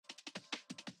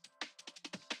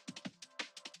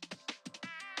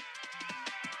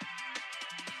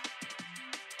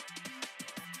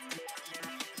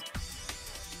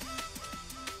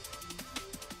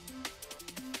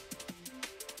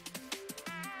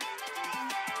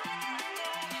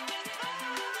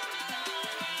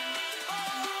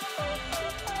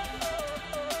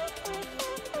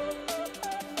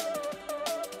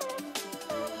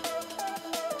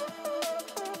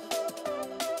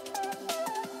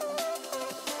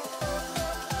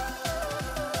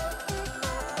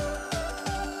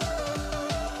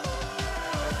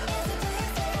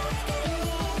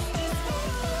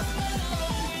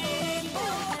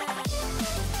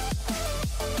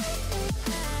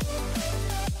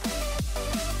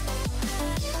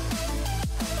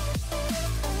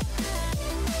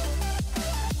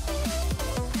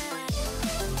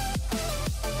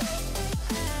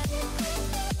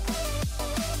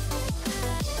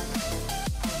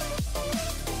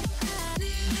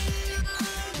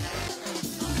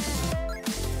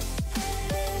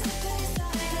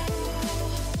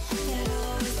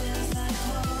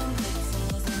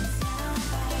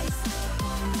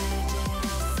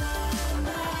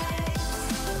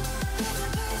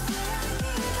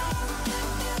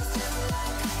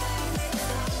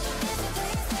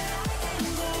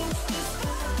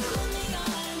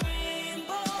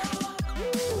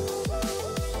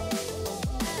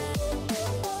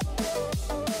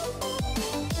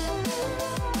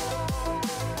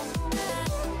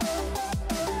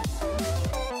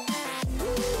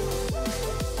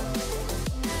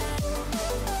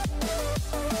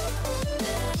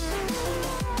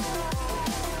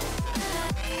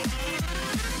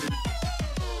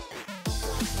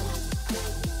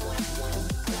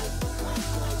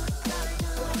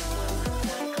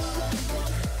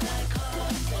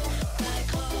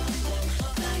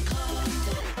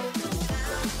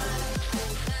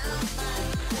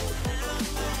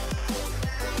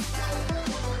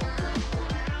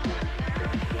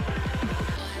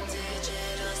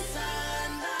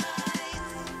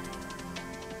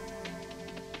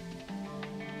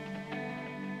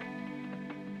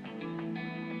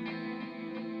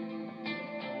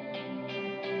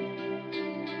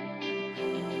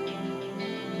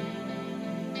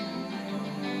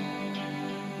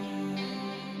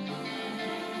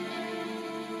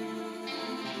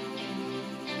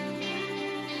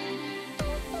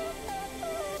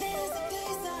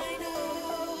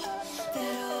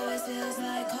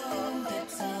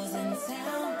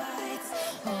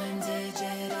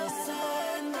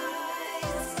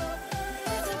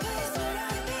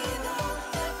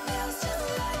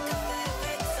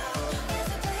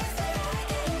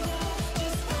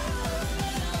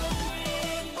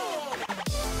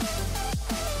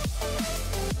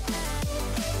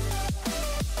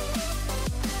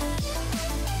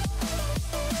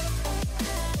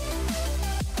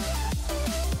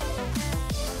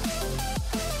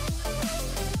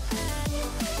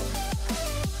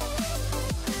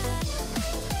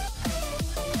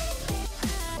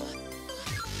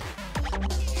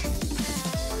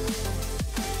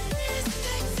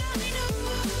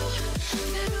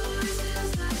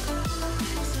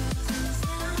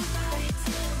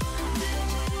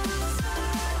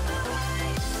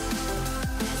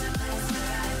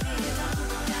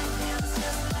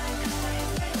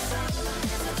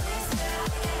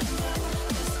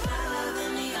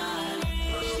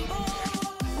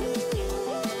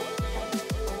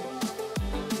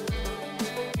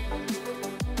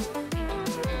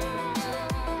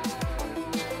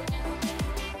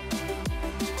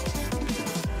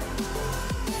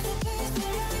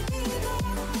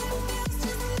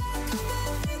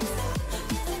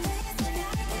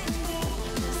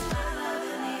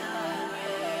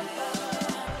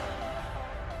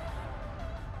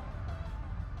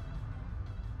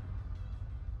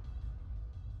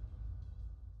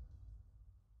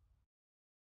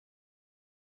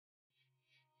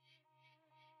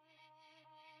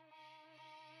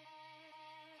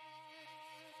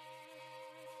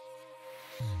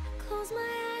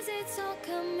my eyes, it's all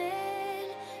coming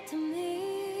to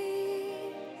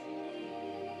me.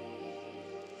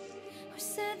 Who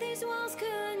said these walls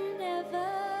could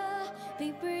never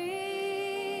be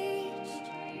breached?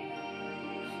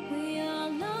 We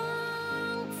all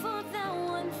long for that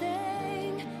one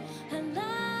thing, a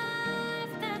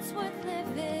life that's worth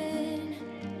living.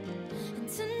 And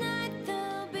tonight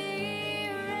there'll be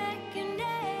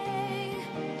reckoning.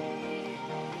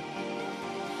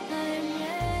 I am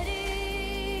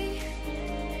ready.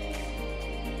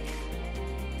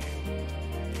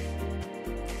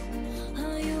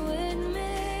 Are you with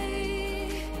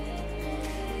me?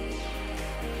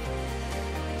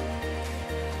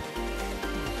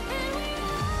 And we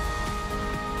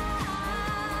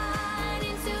ride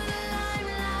into the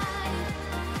limelight,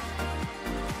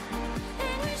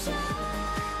 and we shine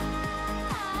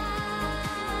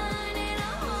in a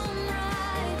home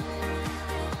ride,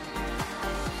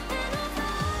 and we'll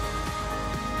fight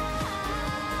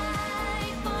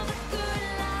for the good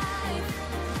life.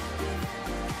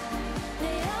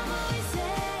 They have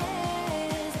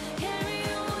voices, carry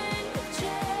you in the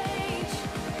change,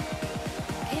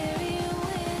 carry you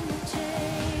in the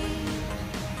change.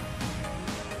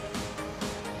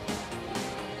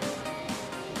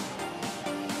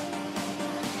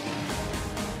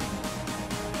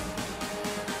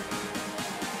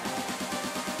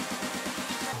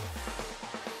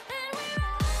 And we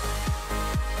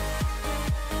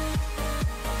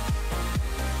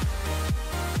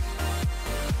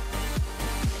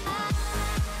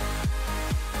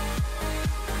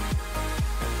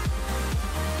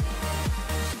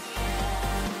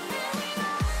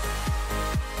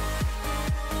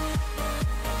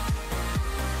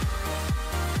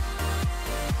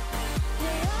They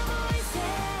have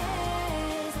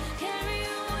voices, carry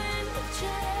you in the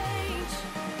change,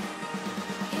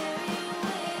 carry you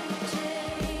in the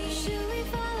change. Should we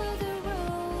follow the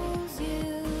rules,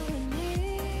 you and me?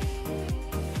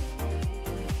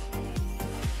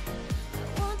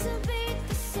 I want to beat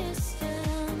the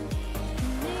system,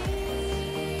 unleash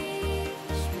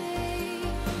me.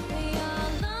 We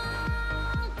all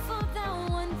long for that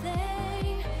one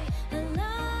thing, a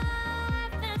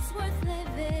life that's worth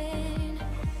living.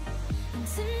 And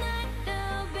tonight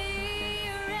there'll be a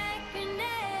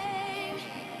reckoning.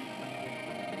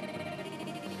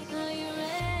 Are you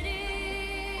ready?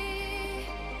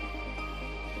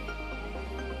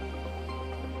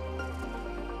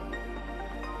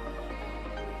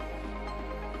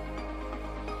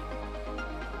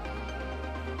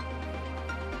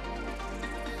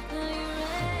 Are you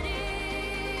ready?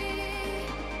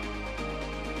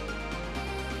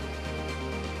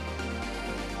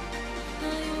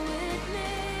 Are you with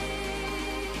me?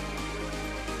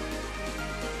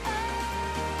 Oh,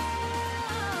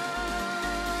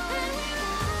 and we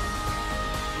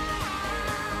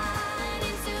ride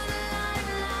into the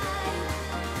limelight,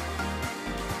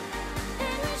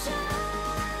 and we shine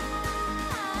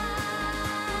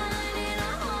in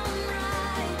a home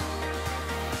ride,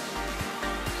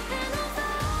 and we'll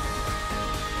fight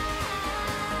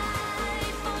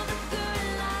for the good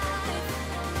life.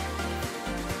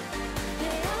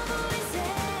 They have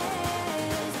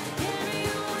voices, carry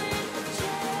you in the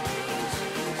change.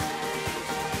 And we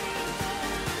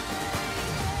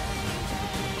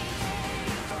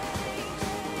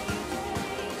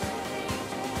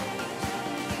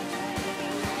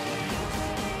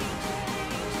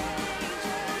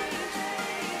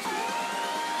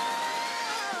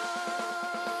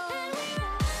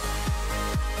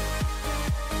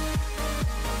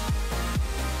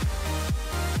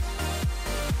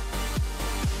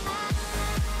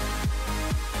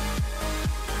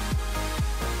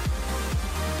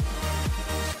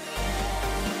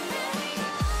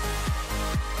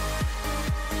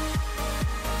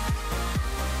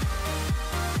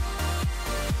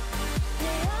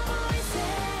They have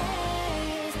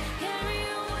voices, carry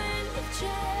you in the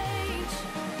change,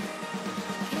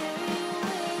 carry you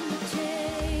in the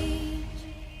change.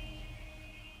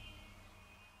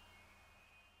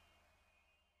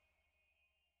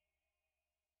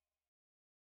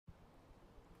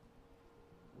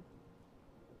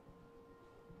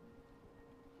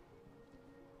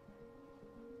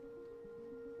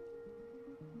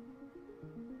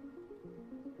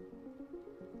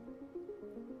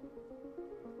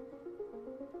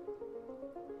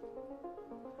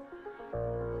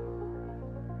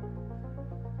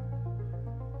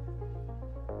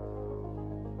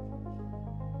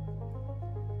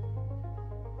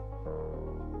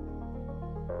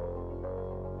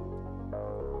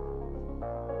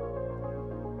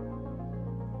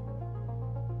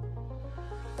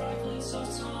 Fragments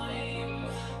of time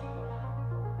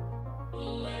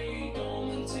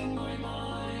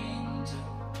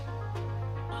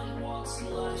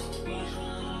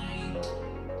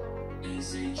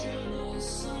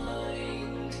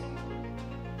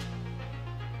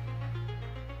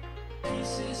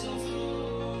Pieces of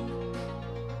hope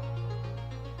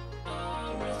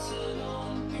are written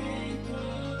on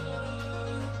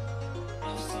paper,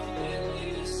 a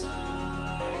familiar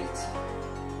sight,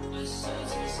 a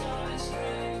certain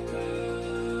skyscraper.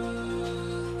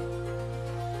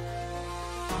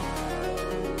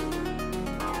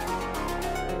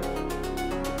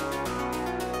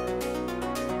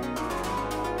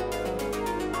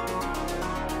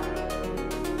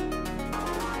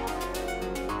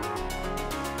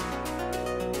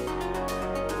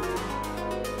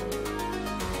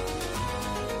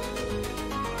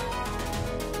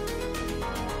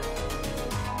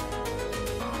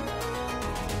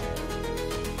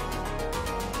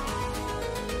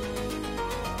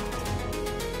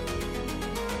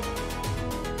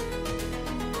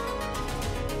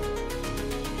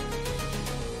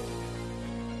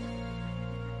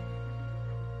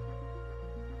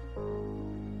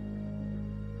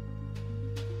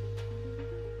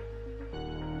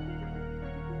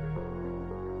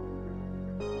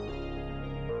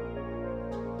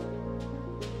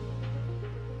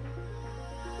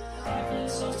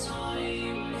 Fragments of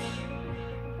time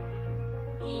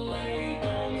lay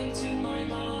dormant in my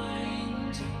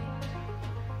mind,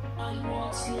 and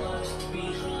what's left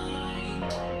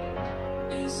behind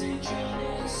is a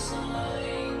journal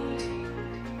signed.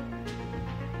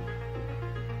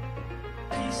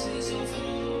 Pieces of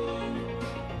hope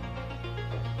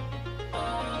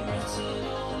are written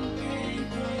on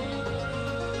paper,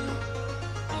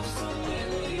 a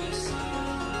familiar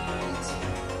sight,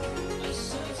 a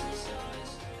certain skyscraper.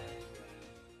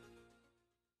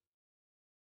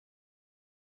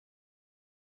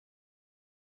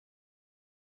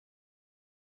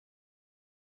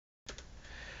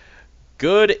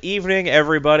 Good evening,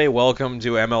 everybody. Welcome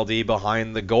to MLD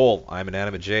Behind the Goal. I'm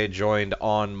Inanimate J, joined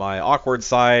on my awkward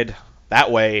side,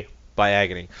 that way, by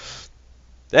Agony.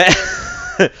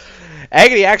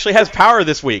 Agony actually has power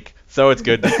this week, so it's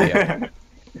good to see him.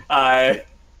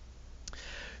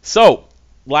 So,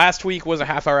 last week was a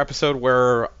half-hour episode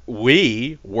where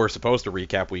we were supposed to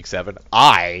recap Week 7.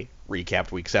 I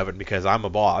recapped Week 7 because I'm a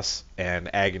boss,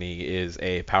 and Agony is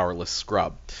a powerless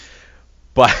scrub.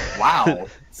 But wow,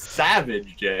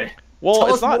 savage, Jay. Well, Tell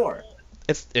it's us not. More.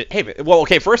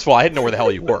 Okay. First of all, I didn't know where the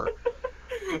hell you were,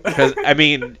 because I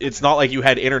mean, it's not like you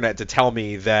had internet to tell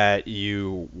me that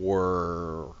you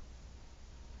were,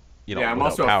 Yeah, I'm without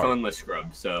also power. a phoneless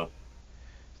scrub, so.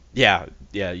 Yeah,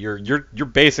 you're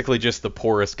basically just the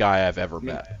poorest guy I've ever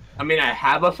met. I mean, I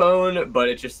have a phone, but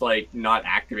it's just like not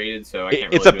activated, so I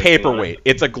can't. It's really a do anything on paperweight. it.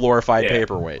 It's a glorified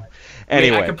paperweight.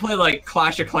 Anyway, I can play like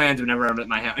Clash of Clans whenever I'm at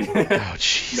my house. Oh,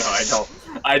 jeez. No, I don't.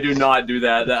 I do not do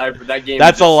that. That game.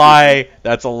 That's is a just lie. stupid.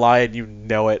 That's a lie, and you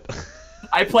know it.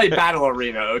 I play Battle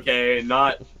Arena, okay?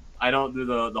 I don't do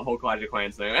the whole Clash of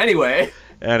Clans thing. Anyway.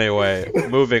 Anyway,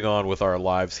 moving on with our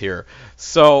lives here.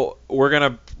 So we're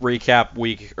gonna Week 7.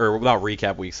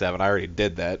 I already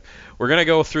did that. We're gonna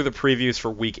go through the previews for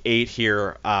Week 8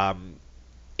 here.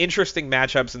 Interesting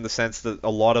matchups in the sense that a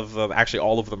lot of them, actually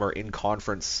all of them, are in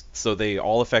conference, so they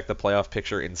all affect the playoff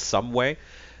picture in some way.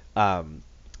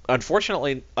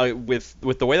 Unfortunately,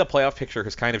 with the way the playoff picture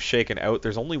has kind of shaken out,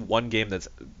 there's only one game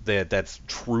that's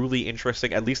truly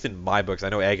interesting, at least in my books. I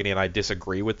know Agony and I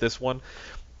disagree with this one,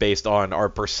 based on our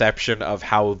perception of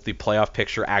how the playoff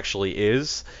picture actually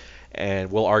is,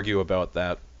 and we'll argue about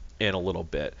that in a little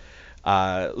bit.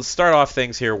 Let's start off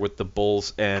things here with the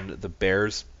Bulls and the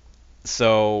Bears.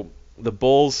 So the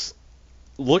Bulls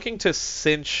looking to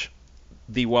cinch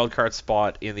the wildcard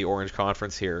spot in the Orange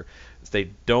Conference here.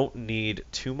 They don't need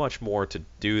too much more to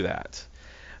do that.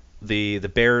 The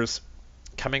Bears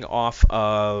coming off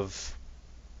of,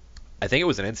 I think it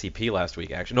was an NCP last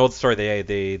week, actually. No, sorry,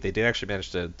 they did actually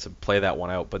manage to play that one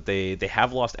out, but they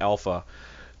have lost Alpha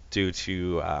due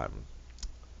to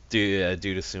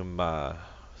some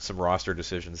roster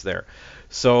decisions there.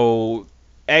 So,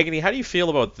 Agony, how do you feel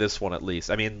about this one at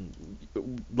least? I mean,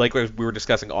 like we were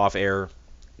discussing off air,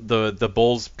 the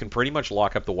Bulls can pretty much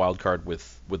lock up the wild card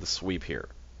with a sweep here.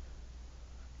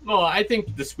 Well, I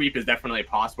think the sweep is definitely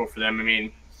possible for them. I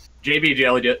mean,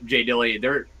 JB, J Dilly,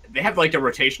 they have like the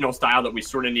rotational style that we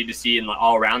sort of need to see in the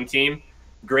all-around team.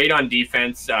 Great on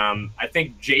defense. I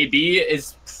think JB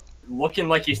is looking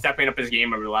like he's stepping up his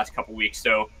game over the last couple weeks.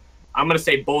 So I'm going to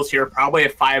say Bulls here, probably a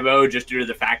 5-0, just due to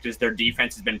the fact is their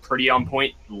defense has been pretty on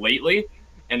point lately.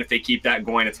 And if they keep that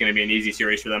going, it's going to be an easy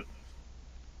series for them.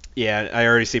 Yeah, I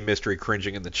already see Mystery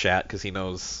cringing in the chat because he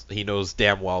knows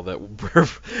damn well that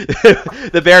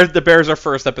the Bears are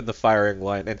first up in the firing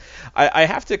line, and I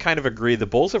have to kind of agree. The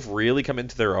Bulls have really come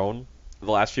into their own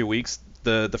the last few weeks.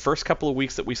 The first couple of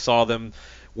weeks that we saw them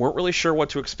weren't really sure what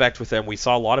to expect with them. We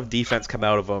saw a lot of defense come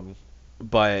out of them,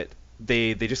 but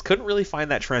they just couldn't really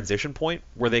find that transition point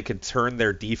where they could turn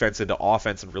their defense into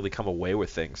offense and really come away with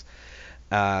things.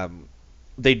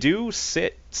 They do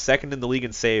sit second in the league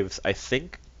in saves, I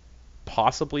think,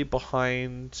 possibly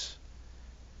behind.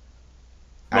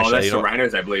 Well, Actually, that's you the know,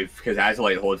 Rhinos, I believe, because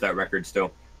Azalite holds that record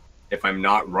still, if I'm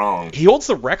not wrong. he holds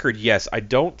the record. Yes, I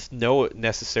don't know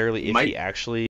necessarily if Might- he actually